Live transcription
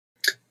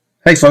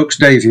Hey folks,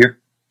 Dave here.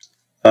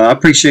 I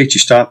appreciate you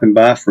stopping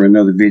by for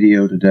another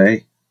video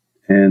today,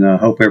 and I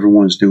hope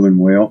everyone's doing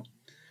well.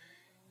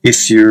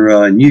 If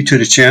you're new to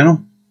the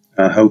channel,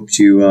 I hope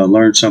you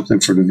learned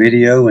something for the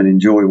video and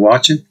enjoy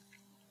watching.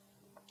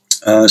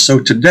 So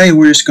today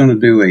we're just going to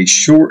do a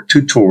short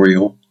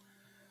tutorial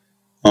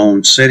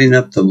on setting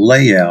up the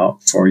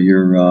layout for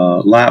your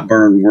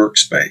Lightburn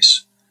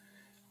workspace.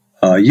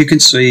 You can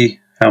see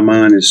how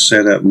mine is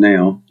set up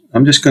now.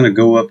 I'm just going to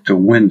go up to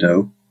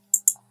Window,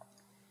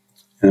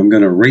 and I'm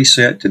going to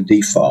reset to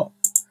default.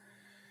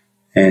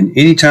 And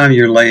anytime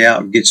your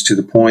layout gets to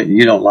the point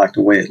you don't like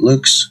the way it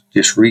looks,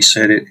 just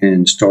reset it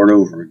and start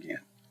over again.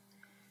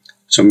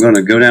 So I'm going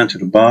to go down to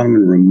the bottom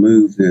and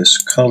remove this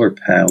color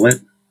palette.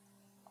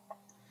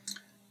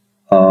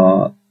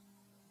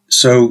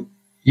 So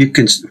you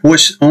can,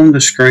 what's on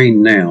the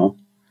screen now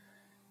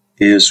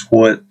is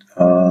what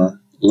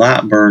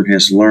Lightburn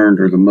has learned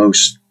are the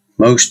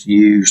most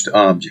used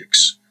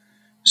objects.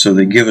 So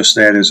they give us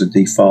that as a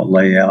default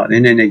layout,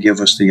 and then they give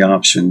us the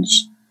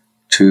options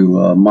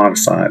to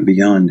modify it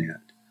beyond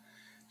that.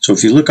 So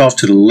if you look off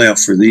to the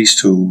left for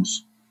these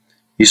tools,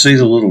 you see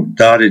the little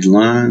dotted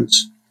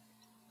lines,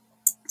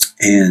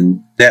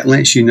 and that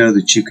lets you know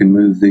that you can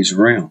move these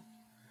around.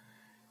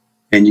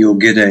 And you'll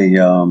get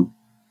a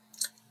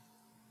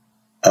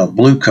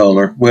blue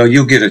color. Well,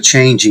 you'll get a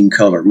changing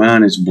color.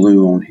 Mine is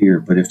blue on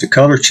here, but if the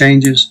color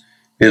changes,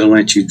 it'll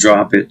let you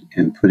drop it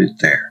and put it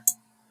there.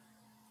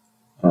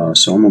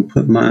 So I'm going to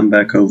put mine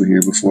back over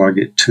here before I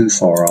get too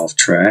far off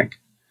track.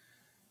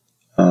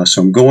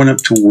 So I'm going up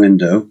to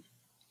Window,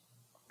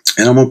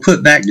 and I'm going to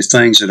put back the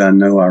things that I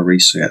know I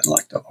reset,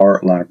 like the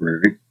art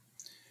library.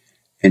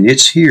 And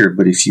it's here,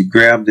 but if you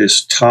grab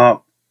this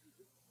top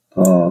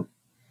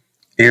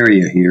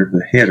area here,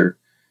 the header,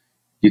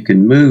 you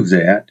can move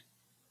that.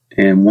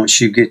 And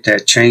once you get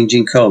that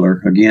changing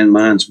color, again,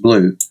 mine's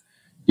blue,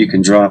 you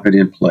can drop it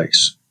in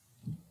place.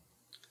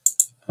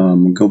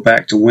 I'm going to go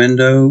back to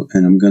Window,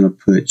 and I'm going to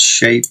put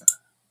Shape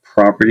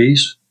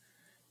Properties,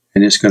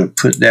 and it's going to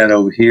put that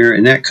over here,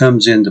 and that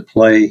comes into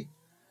play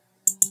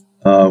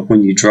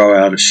when you draw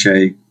out a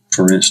shape.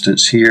 For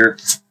instance, here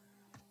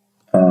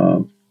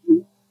on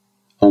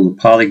the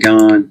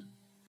polygon,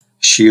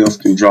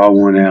 shift and draw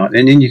one out,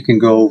 and then you can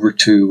go over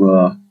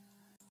to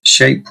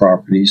Shape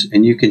Properties,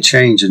 and you can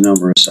change the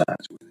number of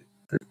sides with it.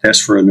 But that's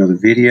for another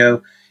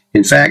video.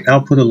 In fact,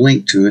 I'll put a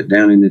link to it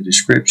down in the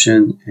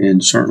description,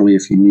 and certainly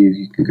if you're new,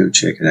 you can go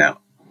check it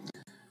out.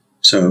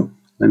 So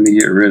let me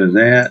get rid of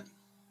that.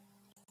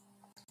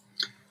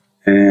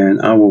 And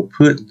I will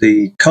put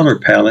the color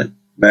palette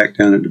back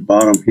down at the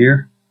bottom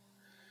here.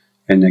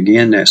 And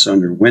again, that's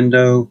under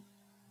Window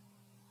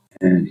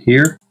and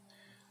here.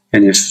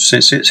 And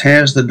since it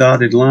has the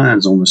dotted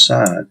lines on the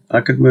side,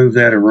 I could move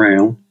that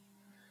around.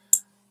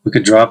 We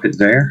could drop it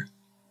there,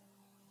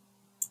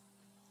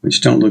 which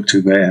don't look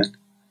too bad.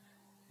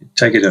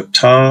 Take it up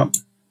top.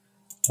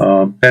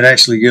 That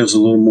actually gives a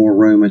little more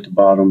room at the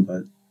bottom,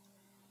 but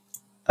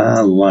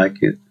I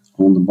like it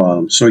on the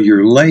bottom. So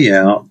your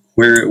layout,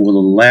 where it will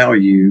allow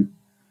you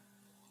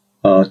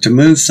to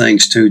move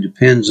things to,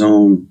 depends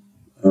on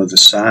the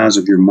size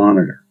of your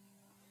monitor.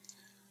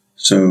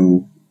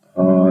 So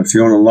if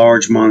you're on a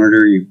large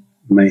monitor, you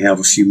may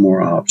have a few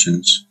more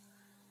options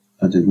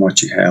than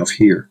what you have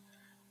here.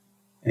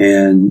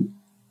 And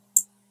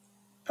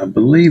I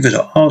believe it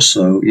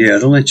also, yeah,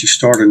 it'll let you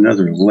start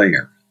another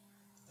layer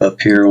up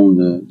here on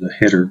the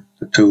header,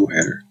 the tool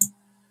header.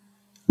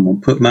 I'm going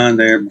to put mine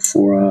there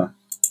before I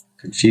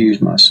confuse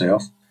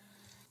myself.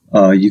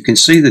 You can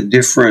see the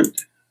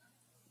different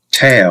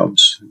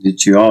tabs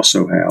that you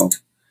also have.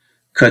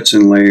 Cuts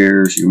and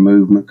layers, your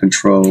movement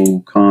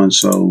control,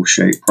 console,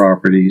 shape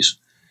properties.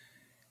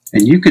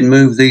 And you can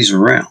move these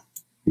around.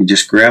 You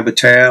just grab a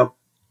tab,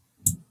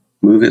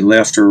 move it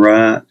left or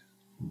right,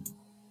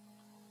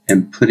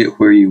 and put it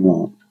where you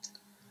want.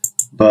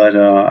 But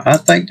I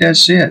think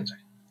that's it.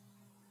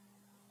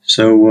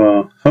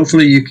 So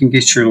hopefully you can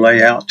get your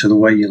layout to the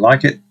way you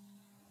like it.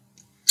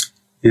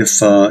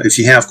 If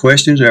you have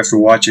questions after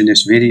watching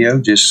this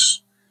video,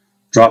 just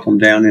drop them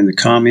down in the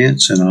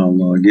comments, and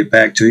I'll get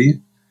back to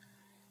you.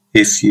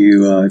 If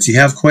you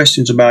have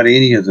questions about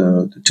any of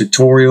the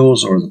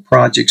tutorials or the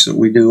projects that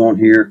we do on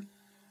here,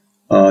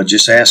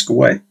 just ask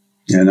away,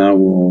 and I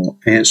will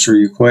answer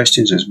your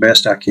questions as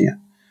best I can.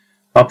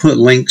 I'll put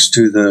links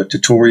to the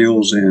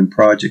tutorials and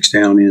projects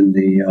down in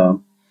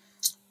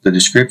the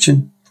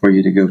description for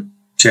you to go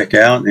check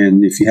out.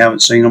 And if you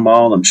haven't seen them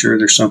all, I'm sure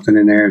there's something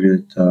in there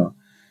that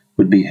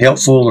would be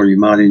helpful or you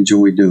might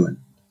enjoy doing.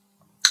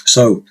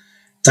 So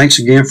thanks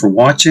again for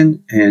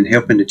watching and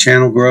helping the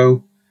channel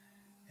grow.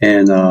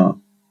 And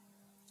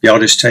y'all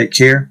just take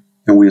care,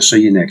 and we'll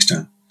see you next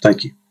time.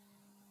 Thank you.